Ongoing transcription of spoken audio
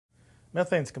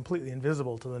Methane's completely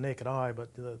invisible to the naked eye, but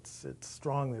it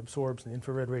strongly absorbs the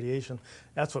infrared radiation.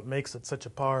 That's what makes it such a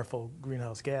powerful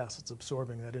greenhouse gas. It's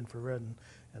absorbing that infrared,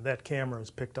 and that camera is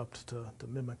picked up to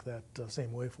mimic that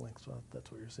same wavelength, so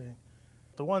that's what you're seeing.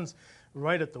 The ones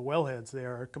right at the wellheads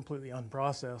there are completely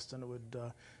unprocessed, and it would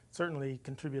certainly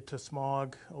contribute to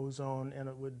smog, ozone, and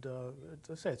it would, as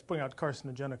I say, it's putting out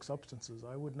carcinogenic substances.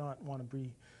 I would not want to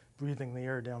be breathing the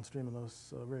air downstream of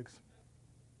those rigs.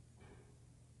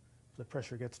 If the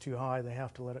pressure gets too high, they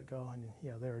have to let it go, and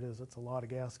yeah, there it is. It's a lot of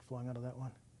gas flowing out of that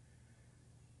one.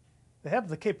 They have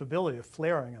the capability of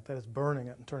flaring it, that is burning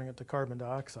it and turning it to carbon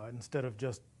dioxide instead of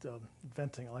just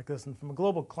venting it like this. And from a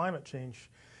global climate change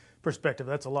perspective,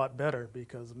 that's a lot better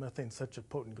because methane's such a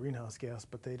potent greenhouse gas,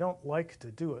 but they don't like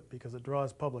to do it because it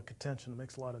draws public attention, it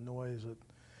makes a lot of noise, it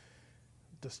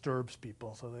disturbs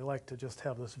people. So they like to just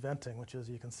have this venting, which, as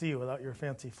you can see, without your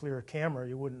fancy FLIR camera,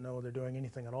 you wouldn't know they're doing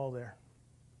anything at all there.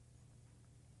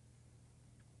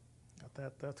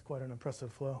 That's quite an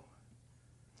impressive flow.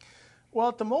 Well,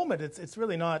 at the moment, it's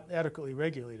really not adequately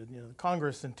regulated. You know,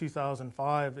 Congress in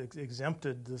 2005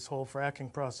 exempted this whole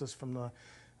fracking process from the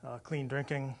Clean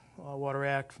Drinking Water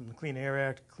Act, from the Clean Air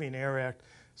Act, Clean Air Act.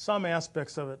 Some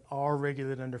aspects of it are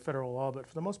regulated under federal law, but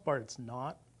for the most part, it's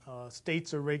not.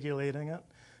 States are regulating it.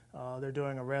 They're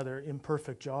doing a rather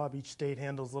imperfect job. Each state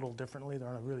handles it a little differently. They're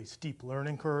on a really steep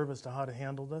learning curve as to how to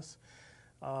handle this.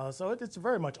 So it's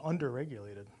very much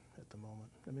under-regulated at the moment.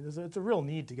 I mean, it's a real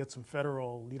need to get some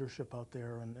federal leadership out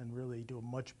there and really do a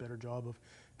much better job of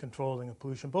controlling the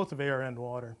pollution, both of air and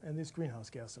water, and these greenhouse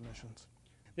gas emissions.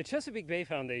 The Chesapeake Bay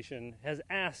Foundation has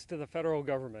asked the federal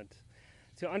government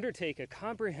to undertake a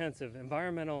comprehensive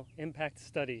environmental impact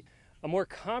study, a more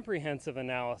comprehensive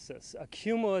analysis, a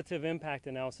cumulative impact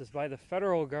analysis by the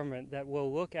federal government that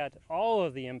will look at all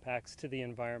of the impacts to the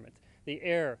environment, the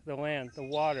air, the land, the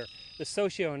water, the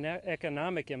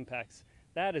socio-economic impacts.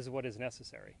 That is what is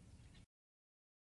necessary.